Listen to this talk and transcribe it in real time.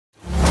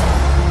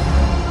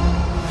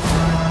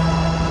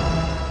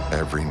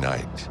every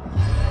night,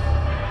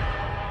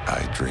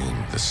 I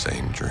dream the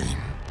same dream.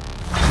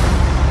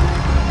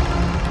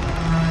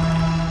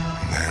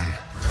 And then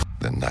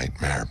the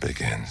nightmare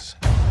begins.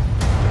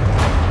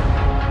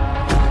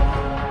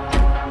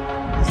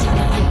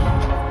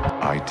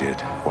 I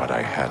did what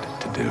I had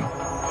to do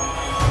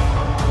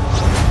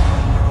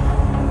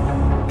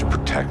to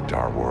protect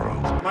our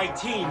world. My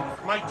team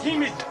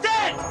is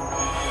dead!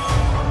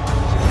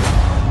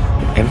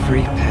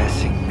 Every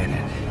passing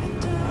minute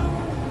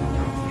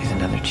is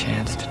another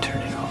chance to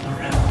turn it all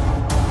around.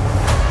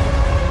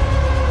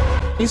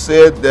 He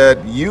said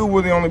that you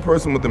were the only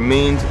person with the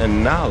means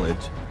and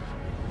knowledge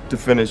to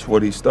finish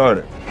what he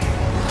started.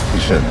 He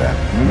said that.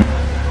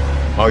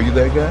 Are you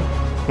that guy?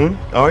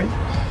 Are you?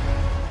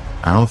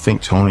 I don't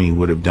think Tony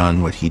would have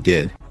done what he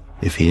did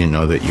if he didn't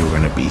know that you were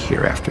going to be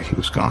here after he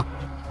was gone.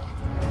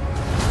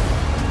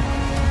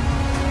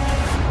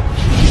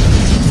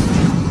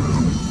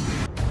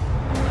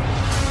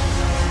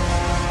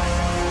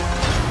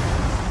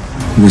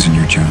 It wasn't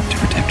your job to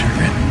protect her,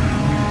 Red.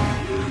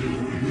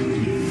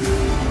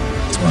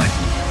 It's mine.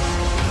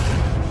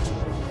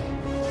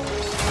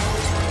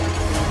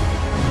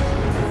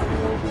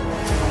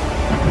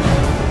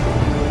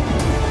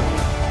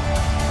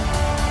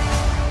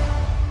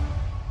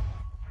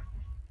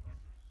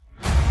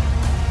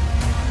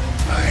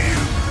 I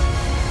am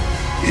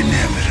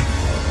inevitable.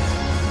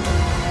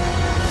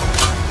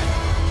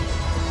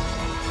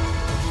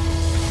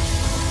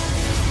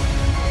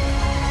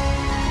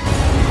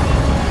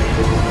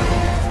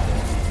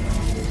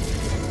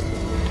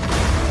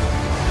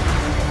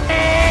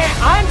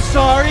 I'm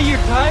sorry, your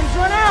time's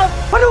run out.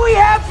 What do we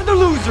have for the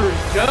losers,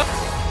 Joe?